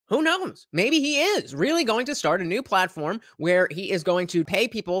Who knows? Maybe he is really going to start a new platform where he is going to pay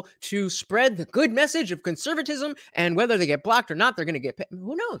people to spread the good message of conservatism, and whether they get blocked or not, they're going to get paid.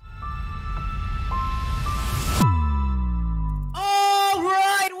 Who knows? All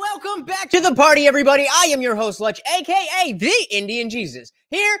right, welcome back to the party, everybody. I am your host, Lutch, aka the Indian Jesus,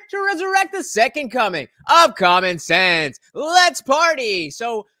 here to resurrect the second coming of common sense. Let's party.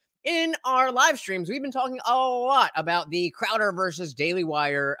 So, in our live streams, we've been talking a lot about the Crowder versus Daily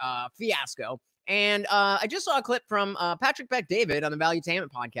Wire fiasco. And I just saw a clip from Patrick Beck-David on the Valuetainment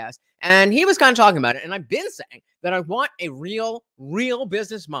podcast, and he was kind of talking about it. And I've been saying that I want a real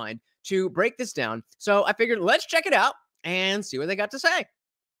business mind to break this down. So I figured let's check it out and see what they got to say.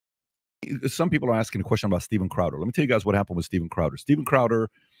 Some people are asking a question about Steven Crowder. Let me tell you guys what happened with Steven Crowder. Steven Crowder,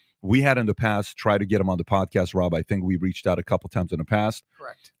 we had in the past tried to get him on the podcast, Rob. I think we reached out a couple times in the past.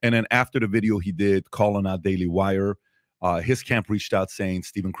 Correct. And then after the video he did calling out Daily Wire, his camp reached out saying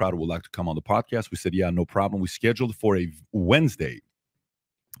Steven Crowder would like to come on the podcast. We said, yeah, no problem. We scheduled for a Wednesday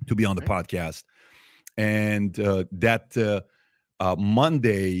to be on the podcast. And that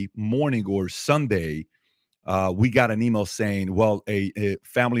Monday morning or Sunday, we got an email saying, well, a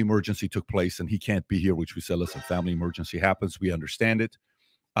family emergency took place and he can't be here, which we said, listen, family emergency happens. We understand it.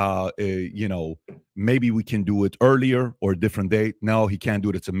 You know, maybe we can do it earlier or a different date. No, he can't do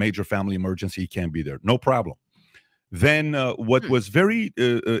it. It's a major family emergency. He can't be there. No problem. Then what was very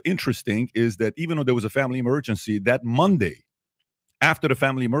interesting is that even though there was a family emergency, that Monday after the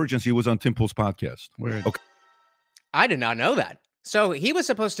family emergency was on Tim Pool's podcast. Weird. Okay. I did not know that. So he was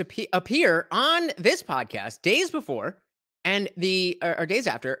supposed to appear on this podcast days before, and or days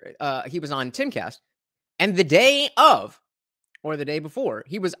after he was on Timcast, and the day of, or the day before,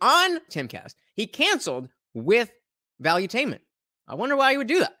 he was on Timcast. He canceled with Valuetainment. I wonder why he would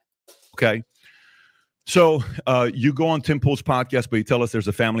do that. Okay. So you go on Tim Pool's podcast, but you tell us there's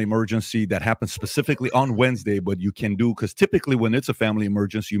a family emergency that happens specifically on Wednesday, but you can do, because typically when it's a family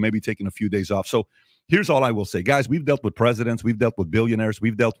emergency, you may be taking a few days off. So here's all I will say. Guys, we've dealt with presidents. We've dealt with billionaires.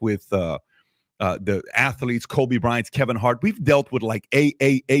 We've dealt with the athletes, Kobe Bryant, Kevin Hart. We've dealt with like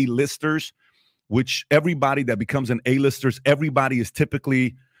A-listers, which everybody that becomes an A-listers, everybody is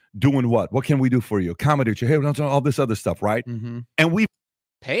typically doing what? What can we do for you? Accommodate you. Hey, we're not doing all this other stuff, right? Mm-hmm. And we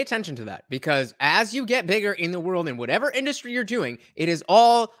pay attention to that, because as you get bigger in the world, in whatever industry you're doing, it is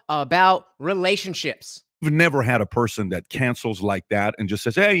all about relationships. We've never had a person that cancels like that and just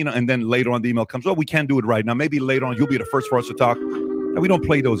says, hey, you know, and then later on the email comes, oh, we can't do it right now. Maybe later on you'll be the first for us to talk. And we don't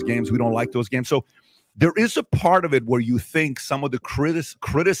play those games. We don't like those games. So there is a part of it where you think some of the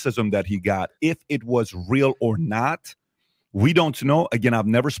criticism that he got, if it was real or not, we don't know. Again, I've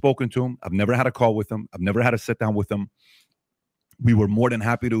never spoken to him. I've never had a call with him. I've never had a sit down with him. We were more than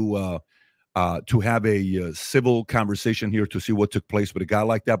happy to have a civil conversation here to see what took place with a guy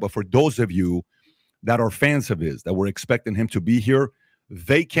like that. But for those of you that are fans of his, that were expecting him to be here,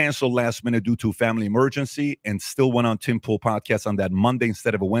 they canceled last minute due to a family emergency and still went on Tim Pool podcast on that Monday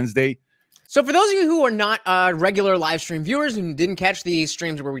instead of a Wednesday. So for those of you who are not regular live stream viewers and didn't catch the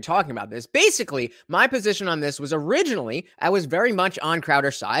streams where we're talking about this, basically my position on this was originally I was very much on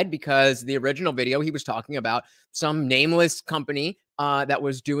Crowder's side, because the original video he was talking about some nameless company that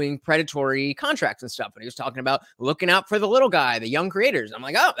was doing predatory contracts and stuff. And he was talking about looking out for the little guy, the young creators. I'm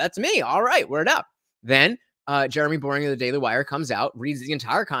like, oh, that's me. All right, word up. Then Jeremy Boring of the Daily Wire comes out, reads the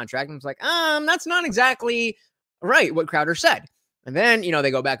entire contract, and was like, that's not exactly right what Crowder said. And then, you know,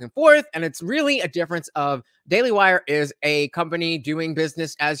 they go back and forth, and it's really a difference of Daily Wire is a company doing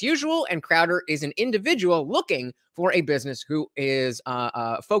business as usual, and Crowder is an individual looking for a business who is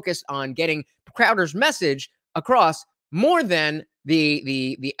focused on getting Crowder's message across more than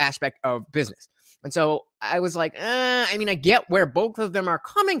the aspect of business. And so I was like, I mean, I get where both of them are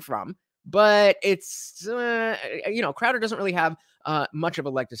coming from, but it's, you know, Crowder doesn't really have much of a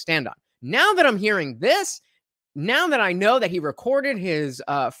leg to stand on. Now that I'm hearing this, now that I know that he recorded his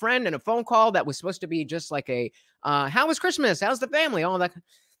friend in a phone call that was supposed to be just like a, how was Christmas? How's the family? All that.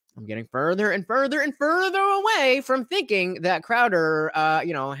 I'm getting further and further and further away from thinking that Crowder,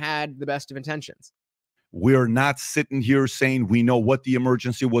 you know, had the best of intentions. We're not sitting here saying we know what the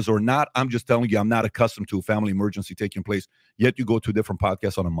emergency was or not. I'm just telling you, I'm not accustomed to a family emergency taking place, yet you go to a different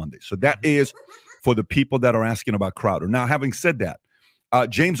podcast on a Monday. So that is for the people that are asking about Crowder. Now, having said that,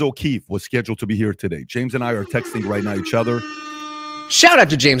 James O'Keefe was scheduled to be here today. James and I are texting right now each other. Shout out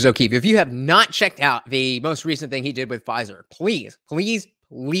to James O'Keefe. If you have not checked out the most recent thing he did with Pfizer, please, please,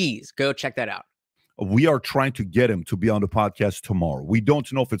 please go check that out. We are trying to get him to be on the podcast tomorrow. We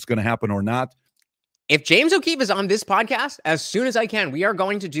don't know if it's going to happen or not. If James O'Keefe is on this podcast, as soon as I can, we are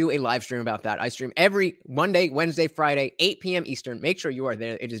going to do a live stream about that. I stream every Monday, Wednesday, Friday, 8 p.m. Eastern. Make sure you are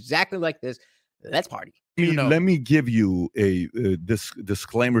there. It is exactly like this. Let's party. Let me give you a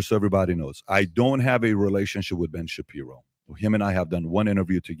disclaimer so everybody knows. I don't have a relationship with Ben Shapiro. Him and I have done one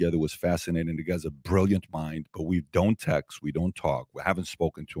interview together. It was fascinating. The guy's a brilliant mind, but we don't text. We don't talk. We haven't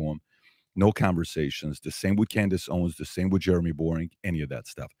spoken to him. No conversations. The same with Candace Owens. The same with Jeremy Boring. Any of that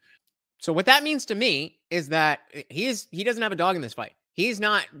stuff. So what that means to me is that he doesn't have a dog in this fight. He's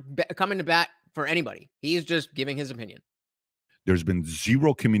not coming to bat for anybody. He's just giving his opinion. There's been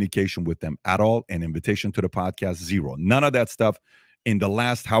zero communication with them at all. An invitation to the podcast, zero. None of that stuff. In the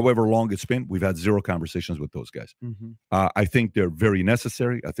last however long it's been, we've had zero conversations with those guys. I think they're very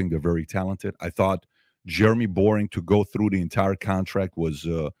necessary. I think they're very talented. I thought Jeremy Boring to go through the entire contract was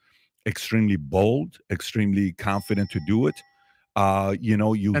extremely bold, extremely confident to do it.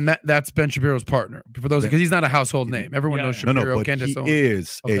 And that's Ben Shapiro's partner. For those, because he's not a household name. Everyone knows Shapiro. But Candace he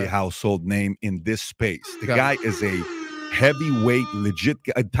is a household name in this space. The guy is a heavyweight, legit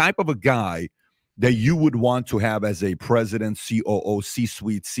type of a guy that you would want to have as a president, COO,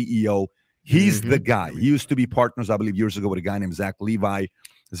 C-suite, CEO. He's the guy. He used to be partners, I believe, years ago with a guy named Zach Levi.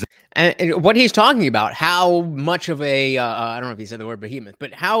 And what he's talking about, how much of a, I don't know if he said the word behemoth,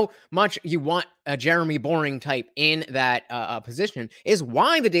 but how much you want a Jeremy Boring type in that position is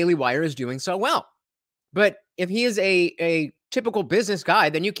why the Daily Wire is doing so well. But if he is a typical business guy,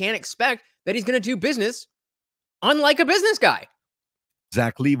 then you can't expect that he's going to do business unlike a business guy.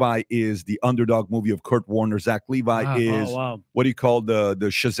 Zach Levi is the underdog movie of Kurt Warner. Zach Levi is what do you call the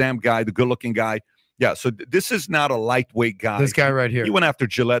Shazam guy, the good-looking guy. Yeah, so this is not a lightweight guy. This guy right here. He went after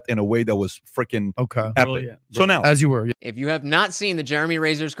Gillette in a way that was freaking epic. Brilliant. So now, as you were. If you have not seen the Jeremy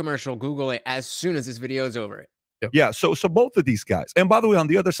Razors commercial, Google it as soon as this video is over. Yeah, so both of these guys. And by the way, on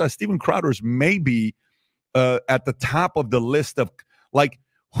the other side, Steven Crowder's maybe at the top of the list of, like,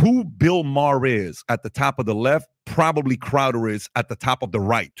 who Bill Maher is at the top of the left, probably Crowder is at the top of the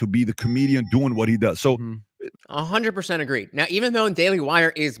right to be the comedian doing what he does. So 100% agreed. Now, even though Daily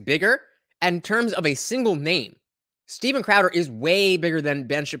Wire is bigger, in terms of a single name, Steven Crowder is way bigger than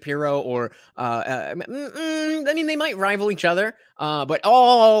Ben Shapiro or, I mean, they might rival each other, but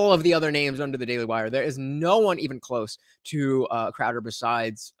all of the other names under the Daily Wire, there is no one even close to Crowder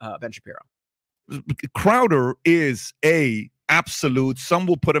besides Ben Shapiro. Crowder is a absolute, some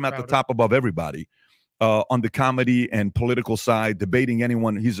will put him at the top above everybody on the comedy and political side, debating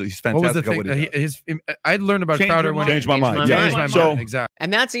anyone. He's fantastic. What was the thing? I learned about Crowder when changed my mind. Exactly.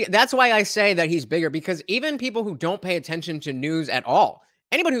 And that's why I say that he's bigger, because even people who don't pay attention to news at all,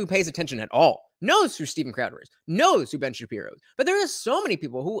 anybody who pays attention at all knows who Steven Crowder is, knows who Ben Shapiro is. But there are so many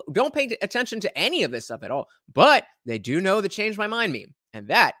people who don't pay attention to any of this stuff at all, but they do know the Change My Mind meme. And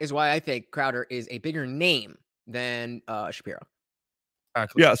that is why I think Crowder is a bigger name than Shapiro.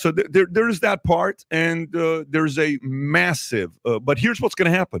 Exactly. Yeah, so there's that part, and there's a massive, but here's what's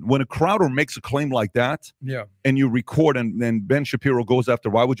going to happen. When a Crowder makes a claim like that, and you record, and then Ben Shapiro goes after,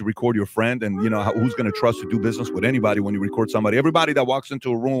 why would you record your friend? And, who's going to trust to do business with anybody when you record somebody? Everybody that walks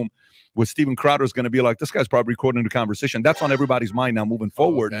into a room with Steven Crowder is going to be like, this guy's probably recording the conversation. That's on everybody's mind now moving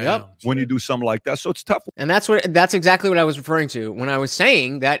forward when you do something like that. So it's tough. And that's exactly what I was referring to when I was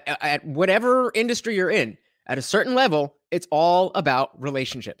saying that at whatever industry you're in, at a certain level, it's all about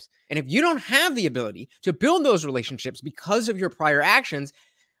relationships. And if you don't have the ability to build those relationships because of your prior actions,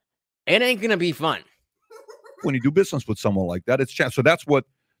 it ain't going to be fun. When you do business with someone like that, it's chance. So that's what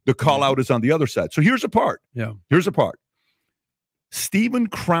the call out is on the other side. So here's the part. Here's the part. Steven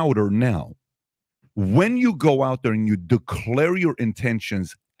Crowder now, when you go out there and you declare your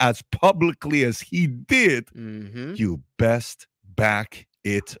intentions as publicly as he did, you best back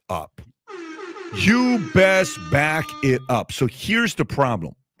it up. You best back it up. So here's the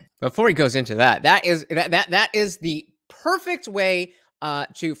problem. Before he goes into that is the perfect way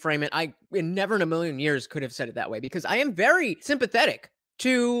to frame it. I never in a million years could have said it that way, because I am very sympathetic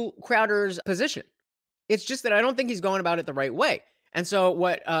to Crowder's position. It's just that I don't think he's going about it the right way. And so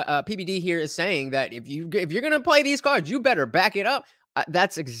what PBD here is saying, that if you're going to play these cards, you better back it up.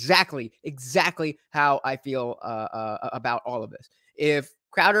 That's exactly how I feel about all of this. If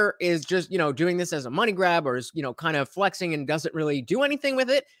Crowder is just, doing this as a money grab, or is, kind of flexing and doesn't really do anything with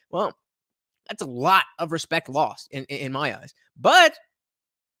it, well, that's a lot of respect lost in my eyes. But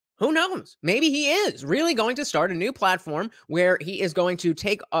who knows? Maybe he is really going to start a new platform where he is going to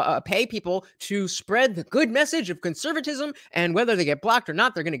pay people to spread the good message of conservatism, and whether they get blocked or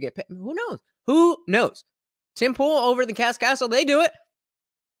not, they're going to get paid. Who knows? Who knows? Tim Pool over at the Cast Castle, they do it.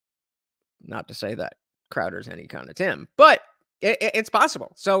 Not to say that Crowder's any kind of Tim, but it's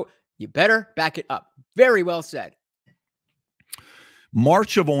possible. So you better back it up. Very well said.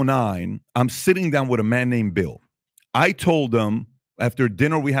 March of 2009, I'm sitting down with a man named Bill. I told him after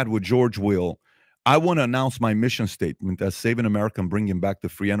dinner we had with George Will, I want to announce my mission statement as saving America and bringing back the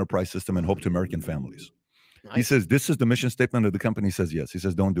free enterprise system and hope to American families. Nice. He says, this is the mission statement of the company. He says, yes. He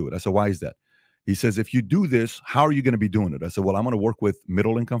says, don't do it. I said, why is that? He says, if you do this, how are you going to be doing it? I said, well, I'm going to work with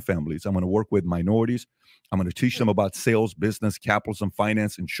middle-income families. I'm going to work with minorities. I'm going to teach them about sales, business, capitalism,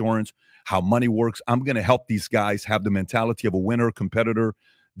 finance, insurance, how money works. I'm going to help these guys have the mentality of a winner, competitor,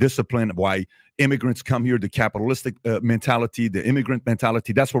 discipline, why immigrants come here, the capitalistic mentality, the immigrant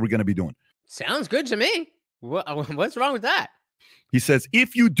mentality. That's what we're going to be doing. Sounds good to me. What's wrong with that? He says,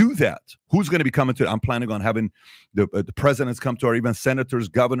 if you do that, who's going to be coming to it? I'm planning on having the presidents come to our event, senators,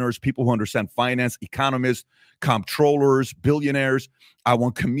 governors, people who understand finance, economists, comptrollers, billionaires. I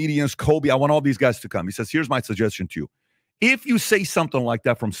want comedians, Kobe. I want all these guys to come. He says, here's my suggestion to you. If you say something like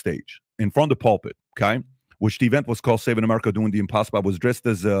that from stage, in front of the pulpit, okay, which the event was called Saving America Doing the Impossible. I was dressed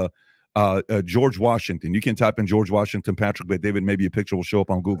as George Washington. You can type in George Washington, Patrick Bet David. Maybe a picture will show up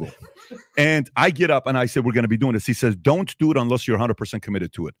on Google. And I get up and I said, we're going to be doing this. He says, don't do it unless you're 100%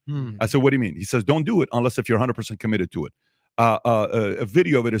 committed to it. I said, what do you mean? He says, don't do it unless if you're 100% committed to it. A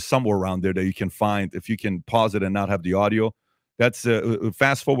video of it is somewhere around there that you can find. If you can pause it and not have the audio. That's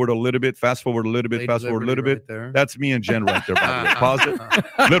fast forward a little bit, fast forward a little bit, fast forward a little bit. That's me and Jen right there, by the way. Pause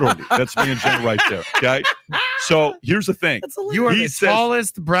it. Literally, that's me and Jen right there. Okay. So here's the thing. You are the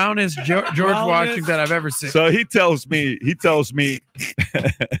tallest, brownest George Washington I've ever seen. So he tells me,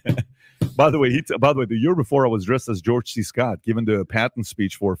 by the way, the year before I was dressed as George C. Scott, giving the Patton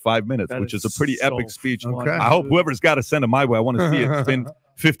speech for 5 minutes, which is a pretty epic speech. Okay. I hope whoever's got to send it my way. I want to see it. It's been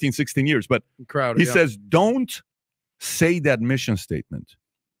 15, 16 years. But he says, don't say that mission statement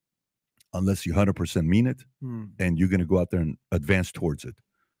unless you 100% mean it and you're going to go out there and advance towards it.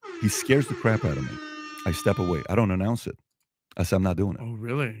 He scares the crap out of me. I step away. I don't announce it. I say, I'm not doing it. Oh,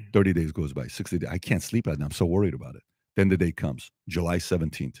 really? 30 days goes by, 60 days. I can't sleep at night. I'm so worried about it. Then the day comes, July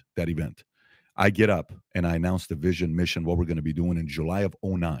 17th, that event. I get up and I announce the vision, mission, what we're going to be doing in July of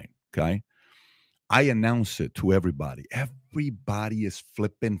 2009, okay? I announce it to everybody. Everybody is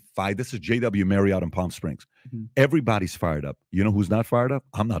flipping fired. This is JW Marriott in Palm Springs. Everybody's fired up. You know who's not fired up?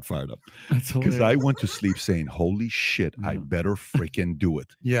 I'm not fired up. Because I went to sleep saying, holy shit, I better freaking do it.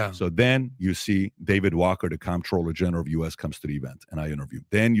 Yeah. So then you see David Walker, the Comptroller General of U.S., comes to the event, and I interview.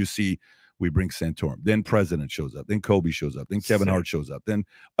 Then you see we bring Santorum. Then President shows up. Then Kobe shows up. Then Kevin Hart shows up. Then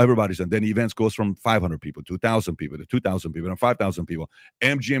everybody's done. Then the events goes from 500 people to 1,000 people to 2,000 people and 5,000 people.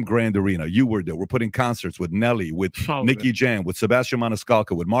 MGM Grand Arena. You were there. We're putting concerts with Nelly, with Nicky Jam, with Sebastian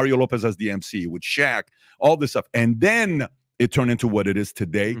Maniscalco, with Mario Lopez as the MC, with Shaq, all this stuff. And then it turned into what it is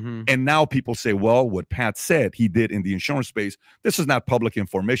today. And now people say, well, what Pat said he did in the insurance space, this is not public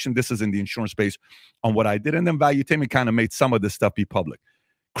information. This is in the insurance space on what I did. And then Valuetainment kind of made some of this stuff be public.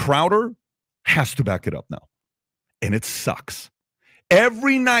 Crowder has to back it up now. And it sucks.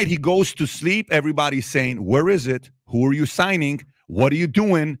 Every night he goes to sleep, everybody's saying, where is it? Who are you signing? What are you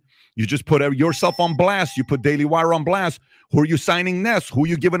doing? You just put yourself on blast. You put Daily Wire on blast. Who are you signing next? Who are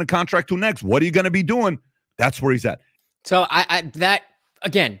you giving a contract to next? What are you going to be doing? That's where he's at. So that,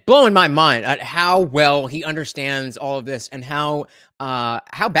 again, blowing my mind at how well he understands all of this and how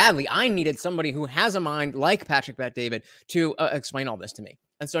badly I needed somebody who has a mind like Patrick Bet David to explain all this to me.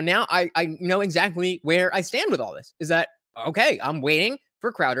 And so now I know exactly where I stand with all this, is that, okay, I'm waiting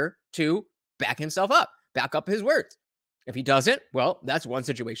for Crowder to back himself up, back up his words. If he doesn't, well, that's one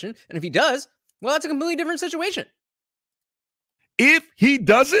situation. And if he does, well, that's a completely different situation. If he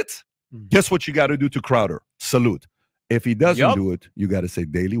does it, guess what you got to do to Crowder? Salute. If he doesn't do it, you got to say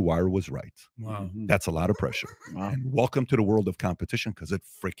Daily Wire was right. Wow. That's a lot of pressure. Wow. And welcome to the world of competition, because it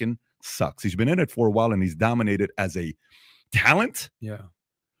freaking sucks. He's been in it for a while and he's dominated as a talent. Yeah.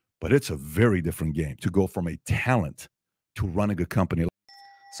 But it's a very different game to go from a talent to running a company.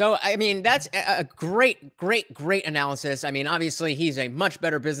 So, I mean, that's a great analysis. I mean, obviously, he's a much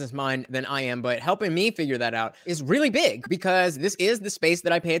better business mind than I am, but helping me figure that out is really big, because this is the space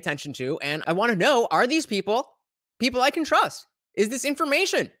that I pay attention to. And I want to know, are these people I can trust? Is this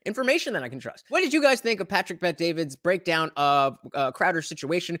information that I can trust? What did you guys think of Patrick Bet David's breakdown of Crowder's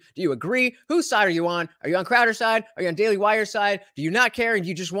situation? Do you agree? Whose side are you on? Are you on Crowder's side? Are you on Daily Wire's side? Do you not care and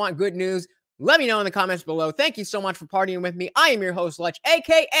you just want good news? Let me know in the comments below. Thank you so much for partying with me. I am your host, Lech,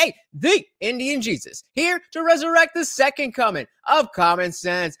 a.k.a. The Indian Jesus, here to resurrect the second coming of common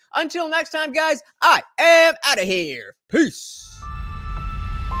sense. Until next time, guys, I am out of here. Peace.